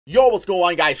Yo, what's going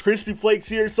on, guys? KrispyFlakes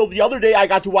here. So the other day, I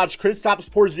got to watch Kristaps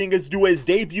Porzingis do his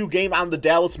debut game on the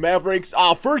Dallas Mavericks.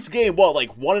 First game, what, like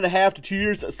 1.5 to 2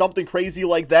 years, something crazy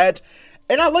like that.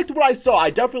 And I liked what I saw. I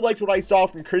definitely liked what I saw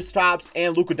from Kristaps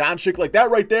and Luka Doncic. Like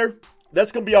that right there,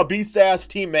 that's going to be a beast-ass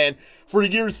team, man, for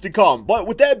years to come. But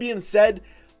with that being said,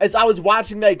 as I was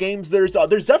watching that games, there's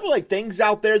definitely like things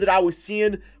out there that I was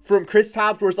seeing from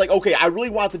Kristaps where it's like, okay, I really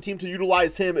want the team to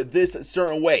utilize him this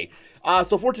certain way.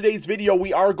 So for today's video,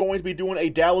 we are going to be doing a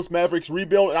Dallas Mavericks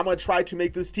rebuild, and I'm going to try to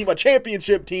make this team a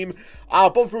championship team.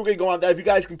 But before we get going on that, if you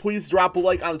guys can please drop a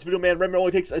like on this video, man. Remember, it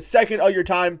only takes a second of your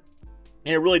time,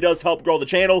 and it really does help grow the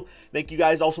channel. Thank you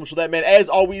guys all so much for that, man. As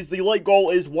always, the like goal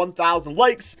is 1,000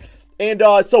 likes. And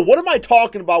so what am I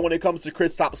talking about when it comes to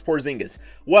Kristaps Porzingis?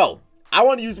 Well, I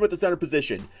want to use him at the center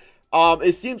position.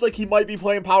 It seems like he might be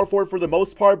playing power forward for the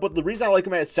most part, but the reason I like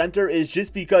him at center is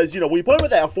just because, you know, when you put him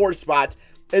at that forward spot,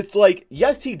 it's like,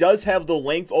 yes, he does have the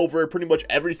length over pretty much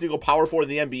every single power forward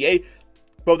in the NBA.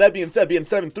 But with that being said, being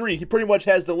 7'3", he pretty much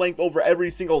has the length over every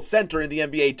single center in the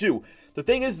NBA too. The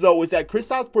thing is, though, is that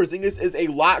Kristaps Porzingis is a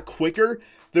lot quicker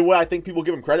than what I think people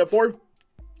give him credit for.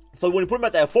 So when you put him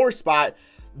at that forward spot,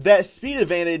 that speed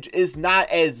advantage is not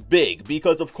as big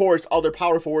because, of course, other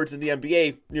power forwards in the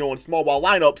NBA, you know, in small ball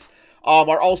lineups,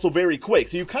 are also very quick.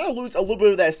 So you kind of lose a little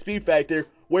bit of that speed factor,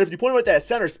 where if you put him at that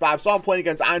center spot, I saw him playing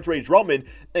against Andre Drummond,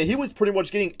 and he was pretty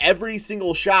much getting every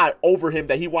single shot over him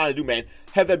that he wanted to do, man.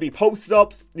 Have that be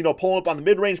post-ups, you know, pulling up on the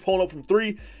mid-range, pulling up from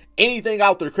three, anything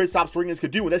out there Kristaps Porzingis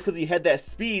could do, and that's because he had that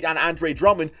speed on Andre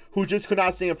Drummond, who just could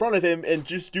not stay in front of him, and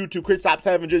just due to Kristaps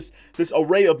having just this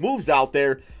array of moves out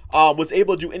there, was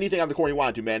able to do anything on the court he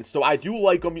wanted to, man. So I do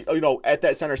like him, you know, at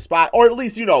that center spot, or at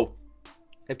least, you know,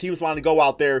 if teams want to go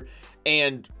out there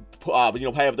and you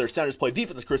know, have their centers play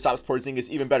defense, Kristaps Porzingis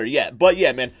even better yet. But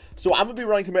yeah, man, so I'm gonna be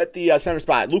running him at the center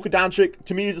spot. Luka Doncic,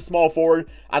 to me, is a small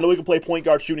forward. I know he can play point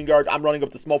guard, shooting guard. I'm running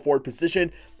up the small forward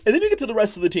position, and then you get to the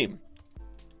rest of the team,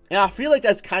 and I feel like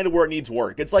that's kind of where it needs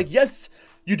work. It's like, yes,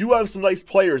 you do have some nice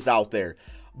players out there,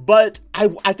 but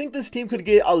I think this team could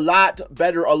get a lot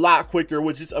better, a lot quicker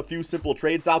with just a few simple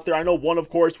trades out there. I know one,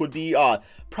 of course, would be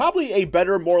probably a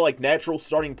better, more like natural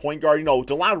starting point guard. You know,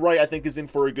 Delon Wright, I think, is in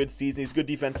for a good season. He's a good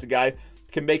defensive guy,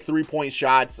 can make three-point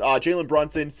shots. Jalen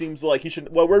Brunson seems like he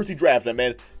should, well, where was he drafted,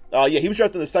 man? Yeah, he was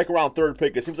drafted in the second round, third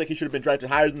pick. It seems like he should have been drafted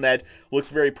higher than that. Looks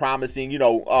very promising. You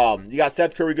know, you got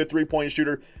Seth Curry, good three-point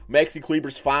shooter. Maxi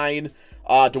Kleber's fine.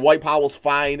 Dwight Powell's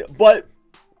fine. But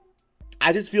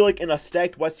I just feel like in a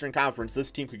stacked Western Conference, this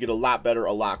team could get a lot better,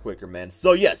 a lot quicker, man.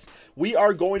 So yes, we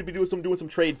are going to be doing some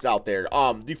trades out there.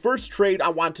 The first trade I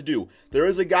want to do, there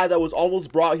is a guy that was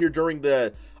almost brought here during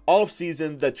the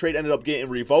offseason. The trade ended up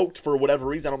getting revoked for whatever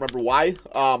reason. I don't remember why.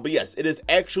 But yes, it is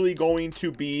actually going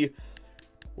to be,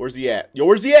 where's he at? Yo,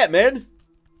 where's he at, man?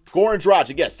 Goran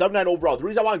Dragic, yes, 7'9" overall. The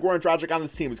reason I want Goran Dragic on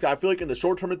this team is because I feel like in the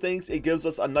short term of things, it gives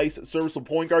us a nice serviceable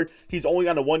point guard. He's only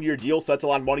on a one-year deal, so that's a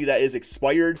lot of money that is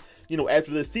expired, you know,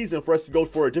 after this season for us to go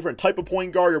for a different type of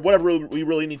point guard or whatever we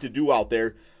really need to do out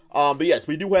there. But yes,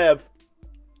 we do have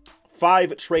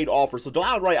 5 trade offers. So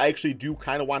Delon Wright, I actually do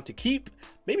kind of want to keep,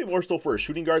 maybe more so for a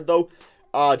shooting guard though.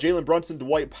 Jalen Brunson,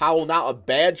 Dwight Powell, not a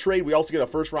bad trade. We also get a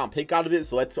first-round pick out of it,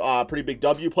 so that's a pretty big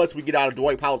W. Plus, we get out of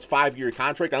Dwight Powell's 5-year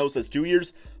contract. I know it says 2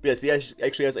 years, but yes, he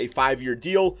actually has a 5-year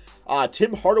deal.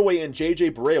 Tim Hardaway and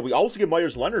JJ Barea. We also get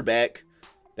Myers Leonard back.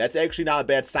 That's actually not a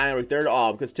bad sign right there,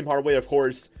 because Tim Hardaway, of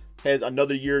course, has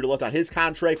another year left on his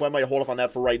contract. Well, I might hold off on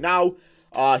that for right now.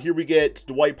 Here we get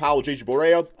Dwight Powell, JJ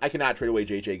Barea. I cannot trade away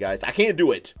JJ, guys. I can't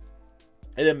do it.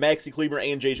 And then Maxi Kleber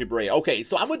and JJ Barea. Okay,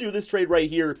 so I'm going to do this trade right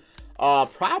here.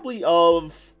 Probably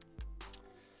of,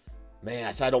 man,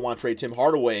 I said I don't want to trade Tim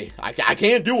Hardaway. I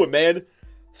can't do it, man.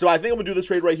 So I think I'm going to do this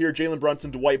trade right here, Jalen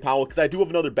Brunson, Dwight Powell, because I do have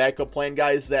another backup plan,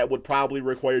 guys, that would probably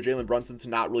require Jalen Brunson to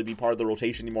not really be part of the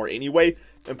rotation anymore anyway.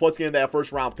 And plus getting that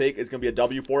first-round pick is going to be a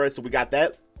W for us, so we got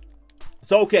that.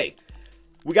 So, okay,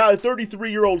 we got a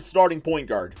 33-year-old starting point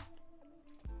guard.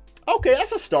 Okay,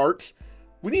 that's a start.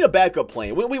 We need a backup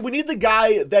plan. We need the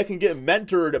guy that can get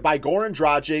mentored by Goran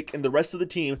Dragic and the rest of the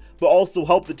team, but also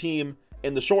help the team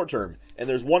in the short term. And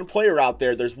there's one player out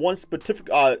there, there's one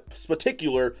particular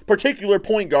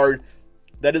point guard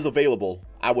that is available.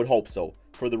 I would hope so,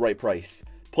 for the right price.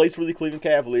 Plays for the Cleveland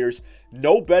Cavaliers.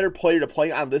 No better player to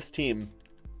play on this team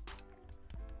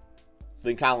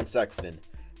than Collin Sexton.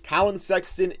 Collin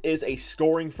Sexton is a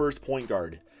scoring first point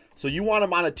guard. So you want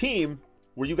him on a team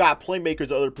where you got playmakers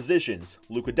at other positions.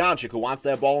 Luka Doncic, who wants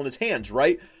that ball in his hands,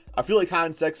 right? I feel like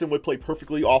Collin Sexton would play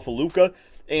perfectly off of Luka,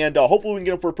 and hopefully we can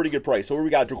get him for a pretty good price. So here we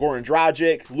got Goran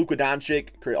Dragic, Luka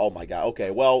Doncic. Oh my God.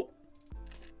 Okay, well,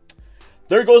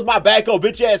 There goes my backup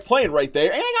bitch ass playing right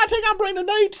there. And I gotta take on Brandon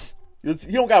Knight. You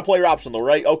don't got a player option though,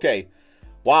 right? Okay.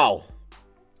 Wow.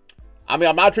 I mean,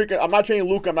 I'm not training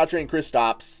Luke. I'm not training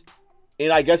Kristaps.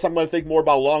 And I guess I'm going to think more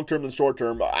about long-term than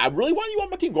short-term. I really want you on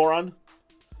my team, Goran.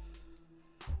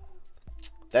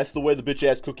 That's the way the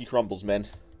bitch-ass cookie crumbles, man.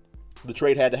 The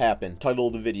trade had to happen. Title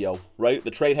of the video, right?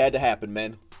 The trade had to happen,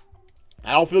 man.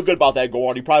 I don't feel good about that,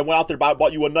 Goran. You probably went out there and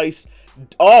bought you a nice...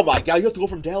 Oh, my God. You have to go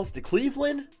from Dallas to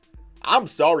Cleveland? I'm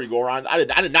sorry, Goran.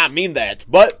 I did not mean that.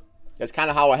 But that's kind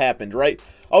of how it happened, right?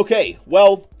 Okay,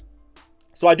 well...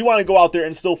 So I do want to go out there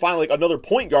and still find, like, another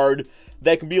point guard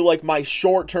that can be, like, my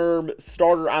short-term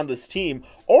starter on this team.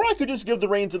 Or I could just give the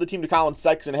reins of the team to Colin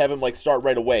Sexton and have him, like, start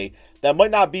right away. That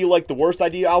might not be, like, the worst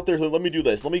idea out there. Let me do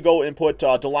this. Let me go and put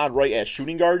DeLon Wright as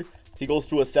shooting guard. He goes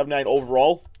to a 79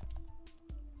 overall.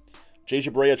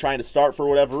 JJ Barea trying to start for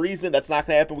whatever reason. That's not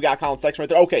going to happen. We got Colin Sexton right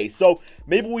there. Okay, so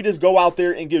maybe we just go out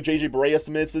there and give JJ Barea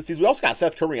some minutes this season. We also got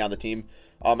Seth Curry on the team.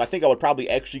 I think I would probably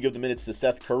actually give the minutes to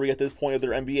Seth Curry at this point of their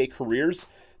NBA careers.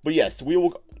 But yes, we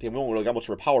will... Damn, we don't really got much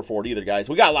for a power forward either, guys.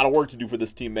 We got a lot of work to do for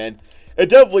this team, man. It's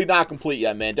definitely not complete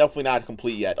yet, man. Definitely not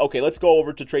complete yet. Okay, let's go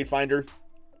over to Trade Finder.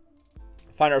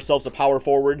 Find ourselves a power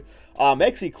forward.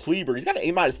 Maxi Kleber, he's got an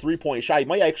A- 3-point shot. He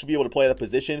might actually be able to play that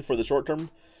position for the short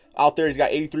term. Out there, he's got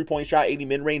 83-point shot, 80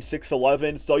 min-range,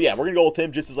 6'11". So, yeah, we're going to go with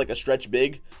him just as, like, a stretch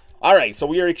big. All right, so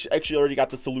we are actually already got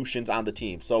the solutions on the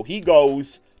team. So, he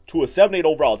goes to a 78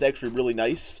 overall. It's actually really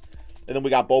nice. And then we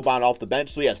got Boban off the bench.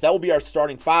 So, yes, that will be our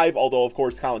starting five. Although, of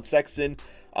course, Colin Sexton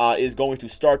is going to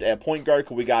start at point guard.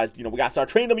 Because we got to start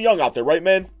training them young out there, right,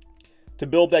 man? To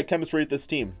build that chemistry with this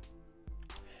team.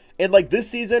 And, like, this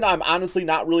season, I'm honestly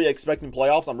not really expecting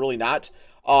playoffs. I'm really not.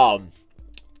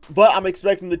 But I'm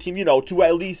expecting the team, to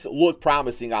at least look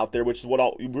promising out there, which is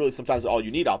what really sometimes all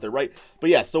you need out there, right?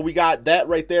 But, yeah, so we got that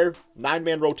right there.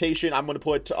 9-man rotation. I'm going to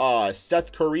put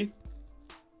Seth Curry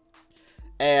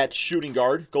at shooting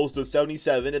guard, goes to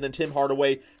 77, and then Tim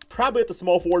Hardaway probably at the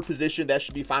small forward position. That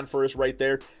should be fine for us right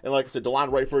there. And like I said,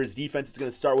 DeLon Wright for his defense is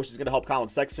going to start, which is going to help Colin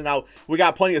Sexton out. We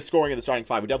got plenty of scoring in the starting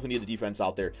five. We definitely need the defense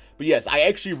out there. But yes, I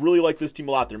actually really like this team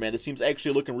a lot there, man. This team's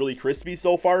actually looking really crispy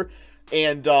so far.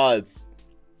 And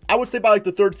I would say by like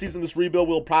the third season, this rebuild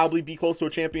will probably be close to a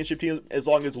championship team as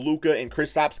long as Luka and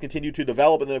Kristaps continue to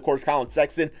develop. And then, of course, Colin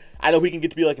Sexton. I know he can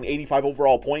get to be like an 85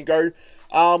 overall point guard.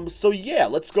 So yeah,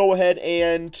 let's go ahead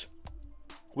and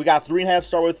we got 3.5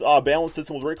 star with balance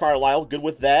system with Rick Carlisle. Good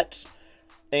with that.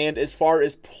 And as far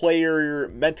as player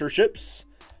mentorships,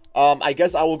 I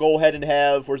guess I will go ahead and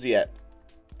have, where's he at?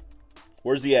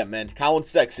 Where's he at, man? Colin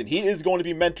Sexton. He is going to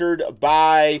be mentored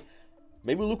by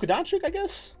maybe Luka Doncic, I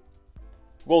guess.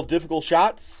 Well, difficult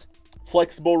shots,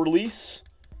 flexible release,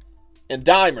 and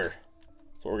dimer.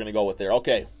 So we're going to go with there.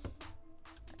 Okay.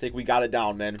 I think we got it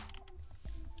down, man.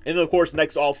 And then, of course,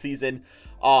 next offseason,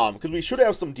 because we should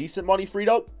have some decent money freed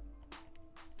up.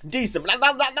 Decent,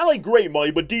 not like great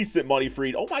money, but decent money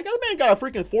freed. Oh my God, man, got a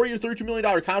freaking 4-year, $32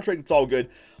 million contract. It's all good.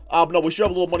 No, we should have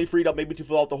a little money freed up, maybe to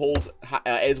fill out the holes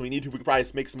as we need to. We can probably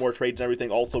make some more trades and everything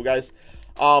also, guys.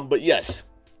 But yes,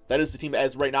 that is the team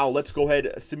as right now. Let's go ahead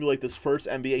and simulate this first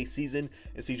NBA season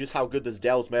and see just how good this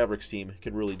Dallas Mavericks team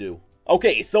can really do.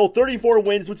 Okay, so 34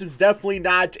 wins, which is definitely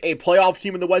not a playoff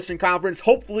team in the Western Conference.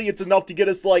 Hopefully, it's enough to get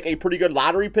us like a pretty good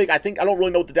lottery pick. I don't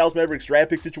really know what the Dallas Mavericks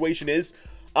draft pick situation is.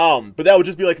 But that would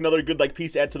just be like another good like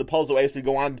piece to add to the puzzle as we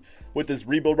go on with this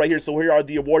rebuild right here. So here are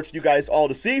the awards for you guys all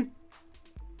to see.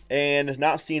 And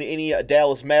not seeing any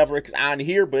Dallas Mavericks on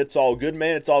here, but it's all good,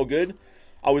 man. It's all good.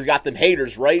 Always got them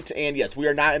haters, right? And yes, we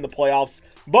are not in the playoffs.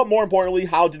 But more importantly,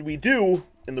 how did we do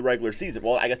in the regular season?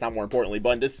 Well, I guess not more importantly,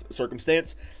 but in this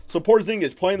circumstance. So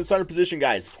Porzingis playing the center position,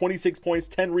 guys. 26 points,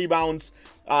 10 rebounds,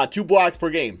 2 blocks per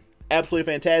game.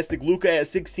 Absolutely fantastic. Luka has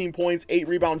 16 points, 8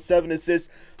 rebounds, 7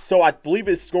 assists. So I believe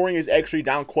his scoring is actually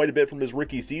down quite a bit from his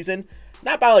rookie season.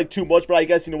 Not by like too much, but I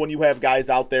guess, when you have guys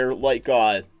out there like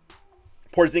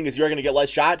Porzingis, you're going to get less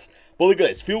shots. But look at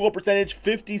this. Field goal percentage,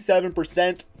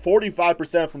 57%,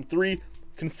 45% from 3.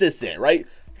 Consistent, right?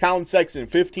 Colin Sexton,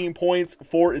 15 points,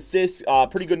 4 assists.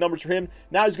 Pretty good numbers for him.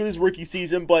 Not as good as rookie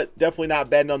season, but definitely not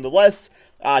bad nonetheless.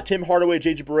 Tim Hardaway,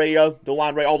 JJ Barea,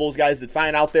 DeLon Wright, all those guys did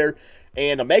fine out there.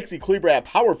 And Maxi Kleber at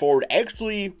power forward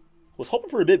actually was hoping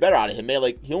for a bit better out of him, man.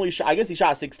 Like, he only shot, I guess he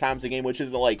shot 6 times a game, which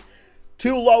isn't like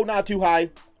too low, not too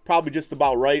high. Probably just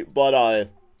about right. But,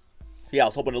 yeah, I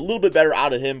was hoping a little bit better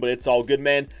out of him, but it's all good,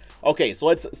 man. Okay, so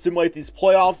let's simulate these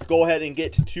playoffs. Go ahead and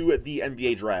get to the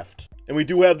NBA draft. And we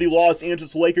do have the Los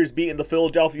Angeles Lakers beating the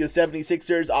Philadelphia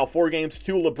 76ers 4 games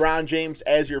to LeBron James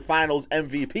as your finals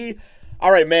MVP.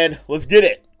 All right, man, let's get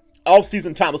it.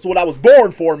 Off-season time. That's what I was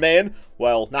born for, man.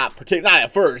 Well, not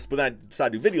at first, but then I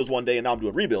decided to do videos one day, and now I'm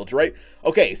doing rebuilds, right?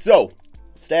 Okay, so,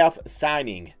 staff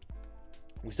signing.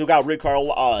 We still got Rick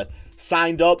Carlisle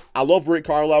signed up. I love Rick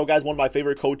Carlisle, guys. One of my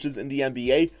favorite coaches in the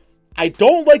NBA. I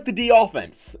don't like the D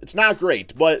offense. It's not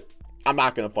great, but I'm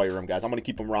not going to fire him, guys. I'm going to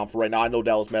keep him around for right now. I know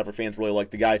Dallas Mavericks fans really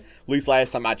like the guy. At least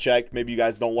last time I checked. Maybe you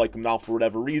guys don't like him now for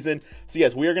whatever reason. So,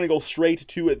 yes, we are going to go straight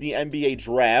to the NBA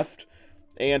draft.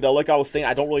 And like I was saying,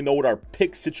 I don't really know what our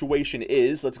pick situation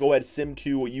is. Let's go ahead and sim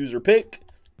to user pick.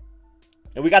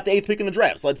 And we got the 8th pick in the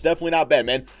draft, so that's definitely not bad,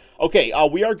 man. Okay,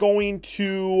 we are going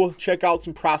to check out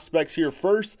some prospects here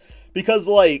first. Because,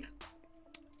 like,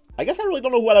 I guess I really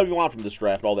don't know what I even want from this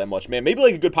draft all that much, man. Maybe,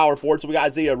 like, a good power forward. So we got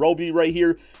Isaiah Roby right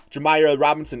here. Jamiah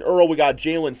Robinson-Earl. We got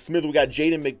Jalen Smith. We got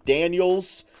Jaden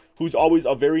McDaniels, who's always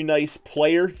a very nice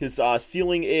player. His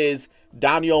ceiling is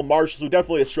Daniel Marsh. So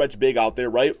definitely a stretch big out there,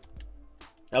 right?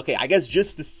 Okay, I guess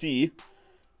just to see.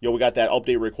 Yo, we got that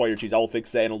update required. Jeez, I will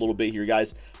fix that in a little bit here,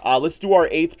 guys. Let's do our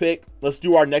 8th pick. Let's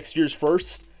do our next year's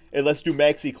first. And let's do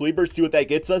Maxi Kleber. See what that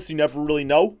gets us. You never really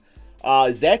know.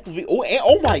 Zach Levine.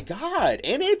 Oh my God.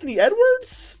 And Anthony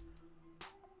Edwards?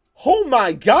 Oh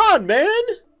my God, man.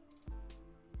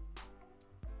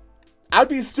 I'd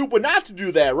be stupid not to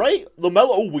do that, right? LaMelo.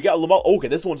 Oh, we got LaMelo. Okay,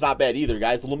 this one's not bad either,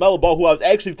 guys. LaMelo Ball, who I was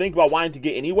actually thinking about wanting to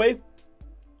get anyway.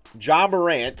 John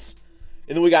Morant.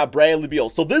 And then we got Bradley Beal.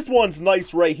 So this one's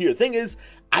nice right here. Thing is,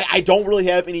 I don't really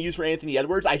have any use for Anthony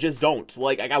Edwards. I just don't.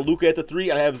 Like, I got Luka at the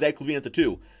 3. I have Zach Levine at the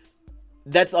 2.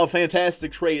 That's a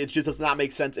fantastic trade. It just does not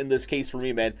make sense in this case for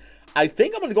me, man. I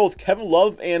think I'm going to go with Kevin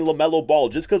Love and LaMelo Ball.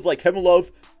 Just because, like, Kevin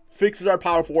Love fixes our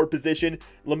power forward position.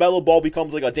 LaMelo Ball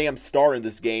becomes, like, a damn star in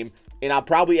this game. And I'm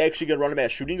probably actually going to run him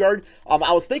as shooting guard.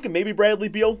 I was thinking maybe Bradley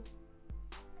Beal.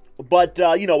 But,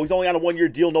 you know, he's only on a 1-year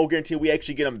deal. No guarantee we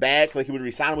actually get him back. Like, he would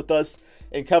resign with us.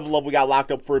 And Kevin Love, we got locked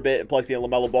up for a bit. And plus, getting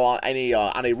LaMelo Ball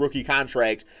on a rookie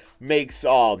contract makes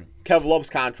Kevin Love's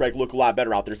contract look a lot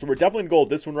better out there. So we're definitely going to go with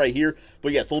this one right here.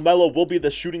 But yes, LaMelo will be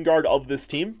the shooting guard of this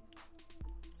team.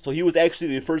 So he was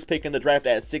actually the first pick in the draft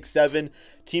at 6'7".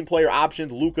 Team player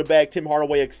options. Luka back. Tim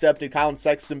Hardaway accepted. Colin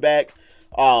Sexton back.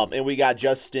 And we got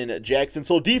Justin Jackson.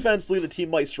 So defensively, the team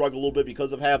might struggle a little bit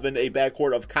because of having a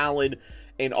backcourt of Colin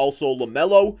and also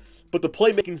LaMelo. But the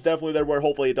playmaking is definitely there where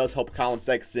hopefully it does help Colin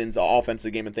Sexton's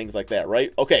offensive game and things like that,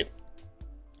 right? Okay.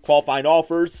 Qualifying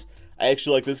offers. I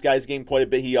actually like this guy's game quite a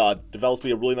bit. He develops to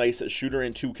be a really nice shooter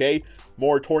in 2K.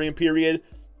 Moratorium period.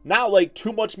 Not like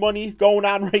too much money going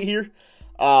on right here,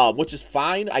 which is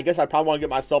fine. I guess I probably want to get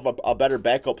myself a better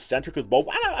backup center because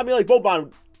I mean, like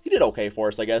Boban, he did okay for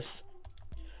us, I guess.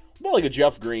 More like a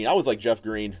Jeff Green. I was like Jeff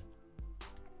Green.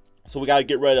 So we got to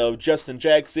get rid of Justin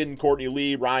Jackson, Courtney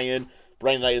Lee, Ryan,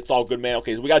 Brandon Knight. It's all good, man.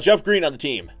 Okay, so we got Jeff Green on the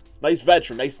team. Nice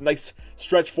veteran. Nice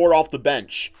stretch 4 off the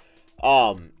bench.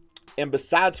 And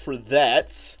besides for that,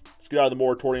 let's get out of the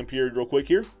moratorium period real quick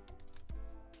here.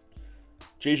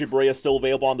 JJ Barea still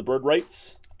available on the bird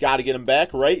rights. Got to get him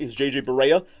back, right? Is JJ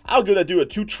Barea. I'll give that dude a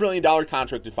 $2 trillion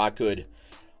contract if I could.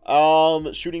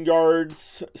 Shooting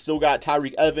guards. Still got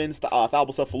Tyreek Evans, Thabo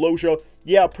Cephalosha.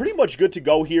 Yeah, pretty much good to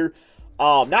go here.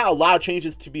 Not a lot of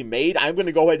changes to be made. I'm going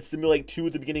to go ahead and simulate 2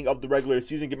 at the beginning of the regular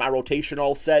season, get my rotation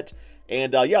all set.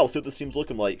 And, yeah, we'll see what this team's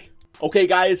looking like. Okay,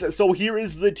 guys, so here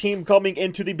is the team coming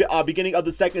into the beginning of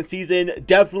the second season.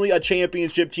 Definitely a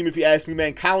championship team, if you ask me,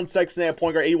 man. Colin Sexton at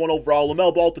point guard, 81 overall.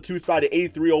 LaMelo Ball at the 2 spot at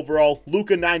 83 overall.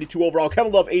 Luka, 92 overall.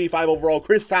 Kevin Love, 85 overall.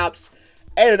 Kristaps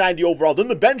at a 90 overall. Then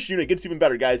the bench unit gets even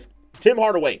better, guys. Tim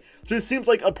Hardaway. So this seems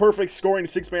like a perfect scoring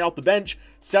 6-man off the bench.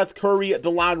 Seth Curry,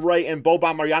 DeLon Wright, and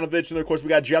Boban Marjanovic. And, of course, we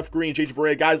got Jeff Green, JJ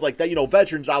Barea, guys like that, you know,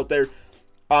 veterans out there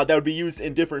that would be used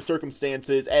in different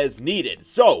circumstances as needed.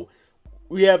 So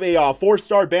we have a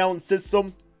 4-star balanced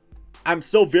system. I'm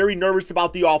still very nervous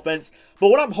about the offense. But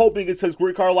what I'm hoping is, because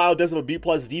Rick Carlisle does have a B+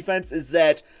 defense, is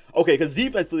that, okay, because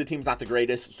defensively the team's not the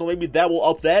greatest. So maybe that will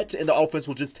up that, and the offense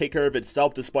will just take care of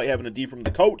itself despite having a D from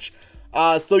the coach.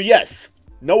 So, yes.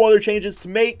 No other changes to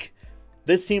make.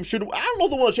 This team should, I don't know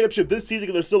if they'll win a championship this season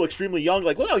because they're still extremely young.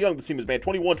 Like, look how young this team is, man.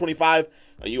 21, 25.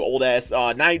 You old ass.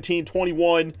 19,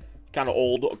 21. Kind of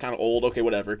old. Okay,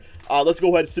 whatever. Let's go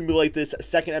ahead and simulate this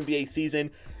second NBA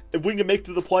season. If we can make it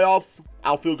to the playoffs,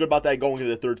 I'll feel good about that going into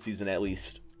the third season at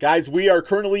least. Guys, we are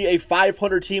currently a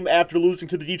 500 team after losing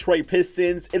to the Detroit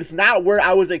Pistons. It's not where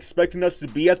I was expecting us to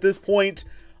be at this point.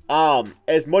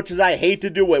 As much as I hate to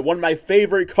do it, one of my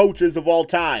favorite coaches of all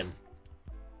time.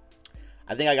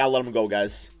 I think I got to let him go,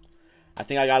 guys. I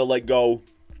think I got to let go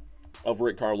of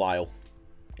Rick Carlisle.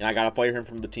 And I got to fire him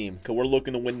from the team. Because we're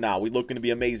looking to win now. We're looking to be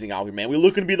amazing out here, man. We're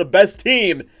looking to be the best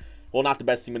team Well, not the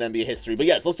best team in NBA history. But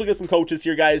yes, let's look at some coaches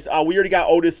here, guys. We already got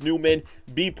Otis Newman,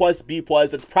 B+, B+.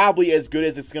 That's probably as good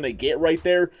as it's going to get right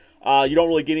there. You don't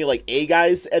really get any, like, A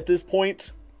guys at this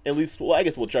point. At least, well, I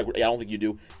guess we'll check. Yeah, I don't think you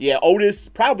do. Yeah, Otis,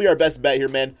 probably our best bet here,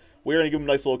 man. We're going to give him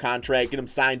a nice little contract, get him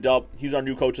signed up. He's our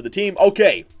new coach of the team.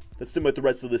 Okay, let's simulate the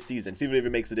rest of the season, see if it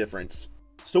makes a difference.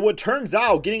 So it turns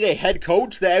out getting a head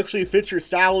coach that actually fits your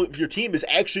style of your team is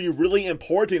actually really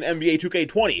important in NBA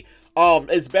 2K20.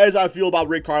 As bad as I feel about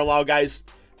Rick Carlisle, guys,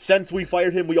 since we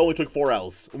fired him, we only took 4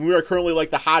 L's. We are currently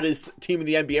like the hottest team in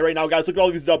the NBA right now, guys. Look at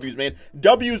all these W's, man.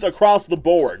 W's across the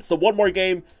board. So one more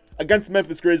game against the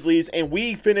Memphis Grizzlies, and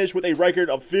we finished with a record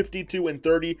of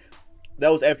 52-30. That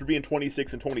was after being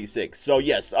 26-26. So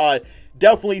yes,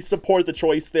 definitely support the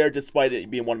choice there, despite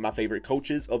it being one of my favorite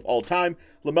coaches of all time.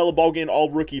 LaMelo Ball getting all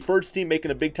rookie first team,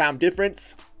 making a big time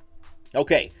difference.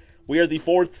 Okay. We are the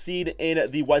 4th seed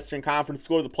in the Western Conference. Let's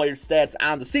go to the player stats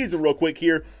on the season real quick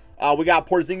here. We got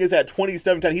Porzingis at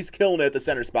 27-10. He's killing it at the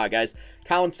center spot, guys.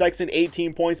 Colin Sexton,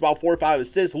 18 points, about 4 or 5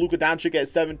 assists. Luka Doncic at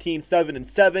 17, 7, and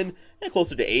 7. And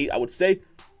closer to 8, I would say.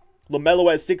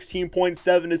 LaMelo at 16 points,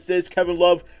 7 assists. Kevin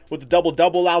Love with the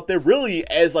double-double out there. Really,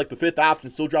 as like the 5th option,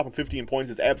 still dropping 15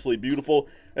 points is absolutely beautiful.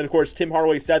 And, of course, Tim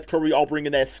Hardaway, Seth Curry all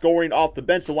bringing that scoring off the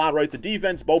bench. Delon Wright, the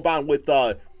defense. Boban with,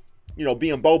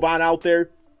 being Boban out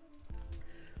there.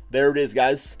 There it is,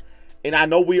 guys. And I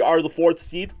know we are the 4th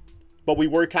seed, but we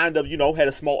were kind of, had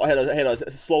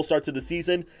a slow start to the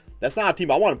season. That's not a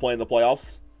team I want to play in the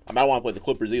playoffs. I mean, I don't want to play the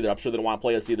Clippers either. I'm sure they don't want to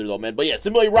play us either, though, man. But yeah,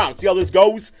 simulate round. See how this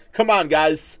goes. Come on,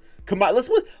 guys. Come on. Let's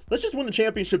just win the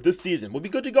championship this season. We'll be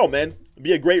good to go, man. It'll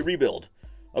be a great rebuild.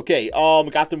 Okay,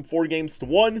 got them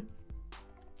 4-1.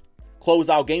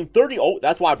 Closeout game 30. Oh,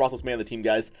 that's why I brought this man on the team,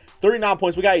 guys. 39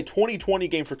 points. We got a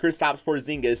 20-20 game for Kristaps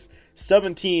Porzingis.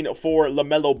 17 for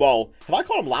LaMelo Ball. Have I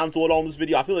called him Lonzo at all in this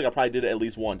video? I feel like I probably did it at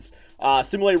least once.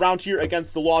 Simulate round here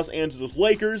against the Los Angeles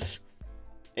Lakers.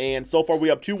 And so far we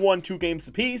have 2-1, 2 games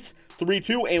apiece.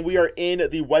 3-2, and we are in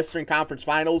the Western Conference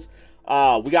Finals.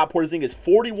 We got Porzingis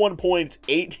 41 points,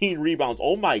 18 rebounds.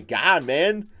 Oh my god,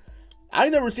 man. I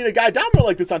ain't never seen a guy dominate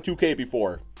like this on 2K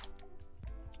before.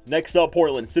 Next up,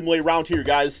 Portland. Simulate round here,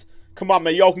 guys. Come on,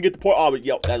 man. Y'all can get the point. Oh,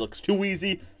 yo, that looks too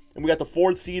easy. And we got the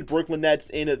 4th seed, Brooklyn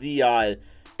Nets, in the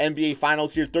NBA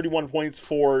Finals here. 31 points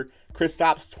for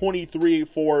Kristaps, 23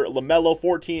 for LaMelo,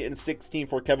 14 and 16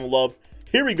 for Kevin Love.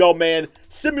 Here we go, man.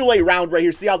 Simulate round right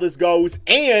here. See how this goes.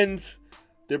 And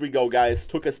there we go, guys.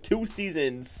 Took us 2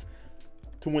 seasons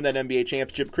to win that NBA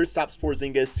championship. Kristaps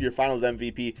Porzingis, your Finals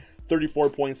MVP. 34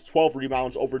 points, 12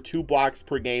 rebounds, over 2 blocks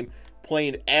per game.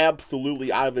 Playing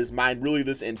absolutely out of his mind, really,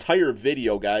 this entire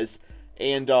video, guys.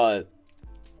 And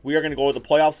we are going to go with the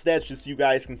playoff stats just so you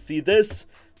guys can see this.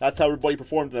 That's how everybody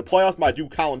performed in the playoffs. My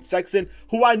dude Colin Sexton,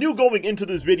 who I knew going into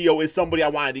this video is somebody I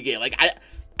wanted to get. Like,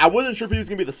 I wasn't sure if he was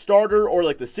going to be the starter or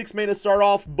like the 6th man to start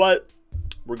off, but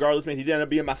regardless, man, he did end up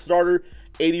being my starter.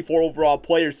 84 overall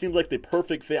player. Seems like the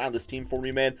perfect fit on this team for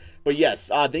me, man. But yes,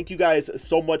 thank you guys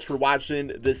so much for watching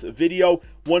this video.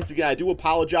 Once again, I do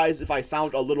apologize if I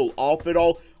sound a little off at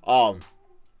all.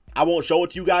 I won't show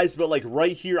it to you guys, but like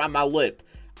right here on my lip,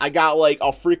 I got like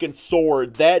a freaking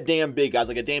sword that damn big, guys.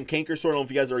 Like a damn canker sword. I don't know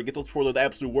if you guys ever get those before. They're the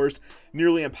absolute worst.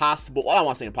 Nearly impossible. Well, I don't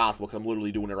want to say impossible because I'm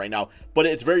literally doing it right now. But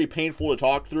it's very painful to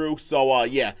talk through. So,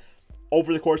 yeah.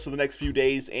 Over the course of the next few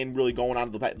days and really going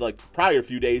on to the prior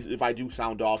few days, if I do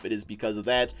sound off, it is because of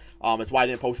that. That's why I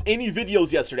didn't post any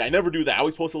videos yesterday. I never do that. I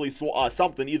always post at least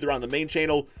something either on the main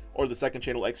channel or the second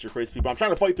channel, Extra Crispy. But I'm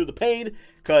trying to fight through the pain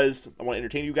because I want to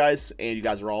entertain you guys, and you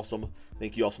guys are awesome.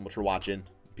 Thank you all so much for watching.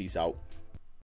 Peace out.